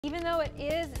Even though it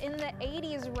is in the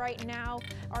 80s right now,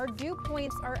 our dew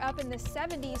points are up in the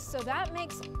 70s, so that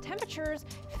makes temperatures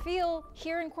feel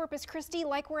here in Corpus Christi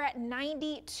like we're at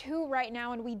 92 right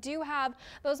now, and we do have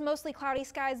those mostly cloudy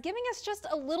skies giving us just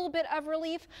a little bit of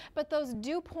relief, but those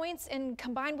dew points and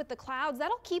combined with the clouds,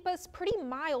 that'll keep us pretty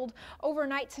mild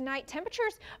overnight tonight.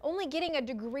 Temperatures only getting a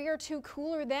degree or two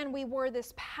cooler than we were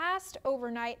this past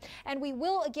overnight, and we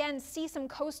will again see some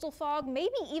coastal fog, maybe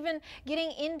even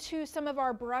getting into some of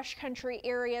our brush country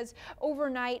areas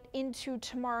overnight into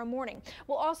tomorrow morning.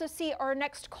 We'll also see our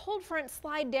next cold front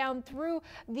slide down through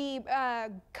the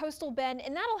coastal bend,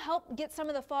 and that'll help get some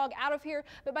of the fog out of here.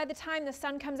 But by the time the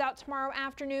sun comes out tomorrow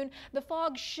afternoon, the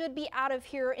fog should be out of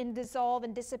here and dissolve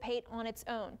and dissipate on its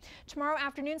own. Tomorrow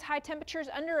afternoon's high temperatures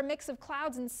under a mix of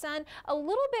clouds and sun, a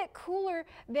little bit cooler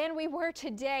than we were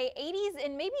today. 80s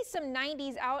and maybe some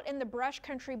 90s out in the brush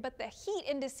country, but the heat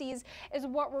indices is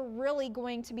what we're really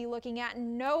going to be looking at.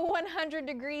 No 100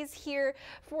 degrees here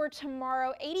for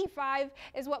tomorrow. 85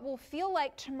 is what will feel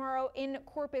like tomorrow in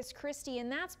Corpus Christi,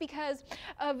 and that's because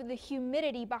of the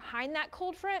humidity behind that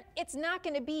cold front. It's not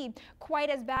going to be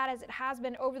quite as bad as it has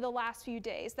been over the last few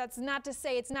days. That's not to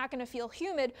say it's not going to feel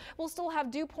humid. We'll still have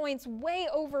dew points way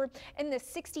over in the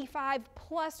 65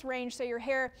 plus range, so your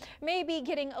hair may be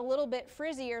getting a little bit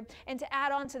frizzier. And to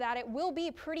add on to that, it will be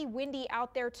pretty windy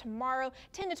out there tomorrow,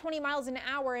 10 to 20 miles an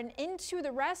hour, and into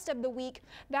the rest of the week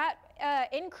that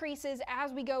increases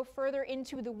as we go further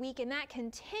into the week, and that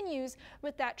continues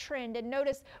with that trend. And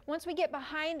notice once we get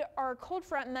behind our cold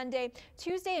front Monday,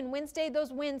 Tuesday and Wednesday,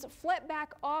 those winds flip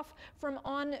back off from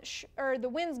the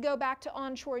winds go back to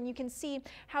onshore, and you can see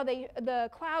how the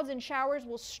clouds and showers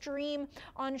will stream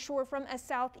onshore from a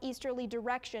southeasterly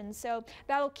direction. So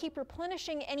that'll keep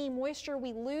replenishing any moisture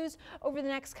we lose over the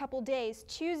next couple days.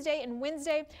 Tuesday and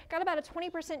Wednesday got about a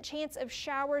 20% chance of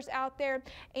showers out there,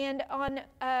 and on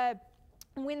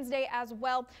Wednesday as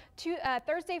well.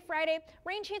 Thursday, Friday,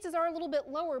 rain chances are a little bit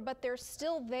lower, but they're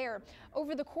still there.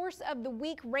 Over the course of the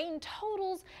week, rain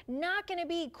totals not going to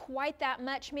be quite that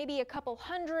much, maybe a couple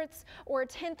hundredths or a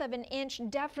tenth of an inch.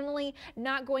 Definitely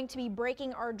not going to be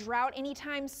breaking our drought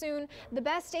anytime soon. The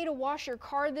best day to wash your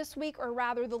car this week, or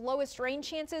rather the lowest rain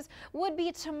chances, would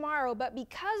be tomorrow, but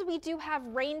because we do have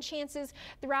rain chances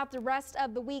throughout the rest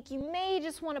of the week, you may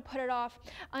just want to put it off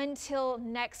until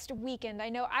next weekend. I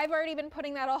know I've already been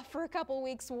putting that off for a couple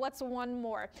weeks. What's one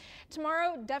more?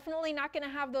 Tomorrow, definitely not going to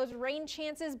have those rain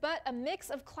chances, but a mix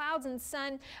of clouds and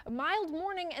sun, a mild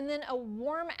morning, and then a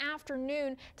warm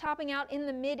afternoon, topping out in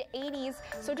the mid 80s.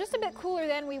 So just a bit cooler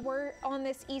than we were on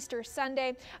this Easter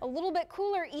Sunday. A little bit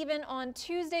cooler even on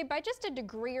Tuesday by just a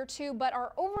degree or two, but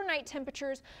our overnight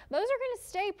temperatures, those are going to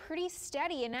stay pretty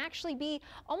steady and actually be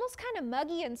almost kind of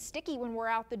muggy and sticky when we're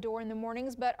out the door in the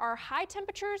mornings. But our high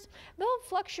temperatures, they'll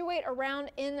fluctuate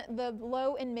around in the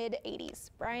low and mid 80s.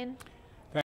 Brian?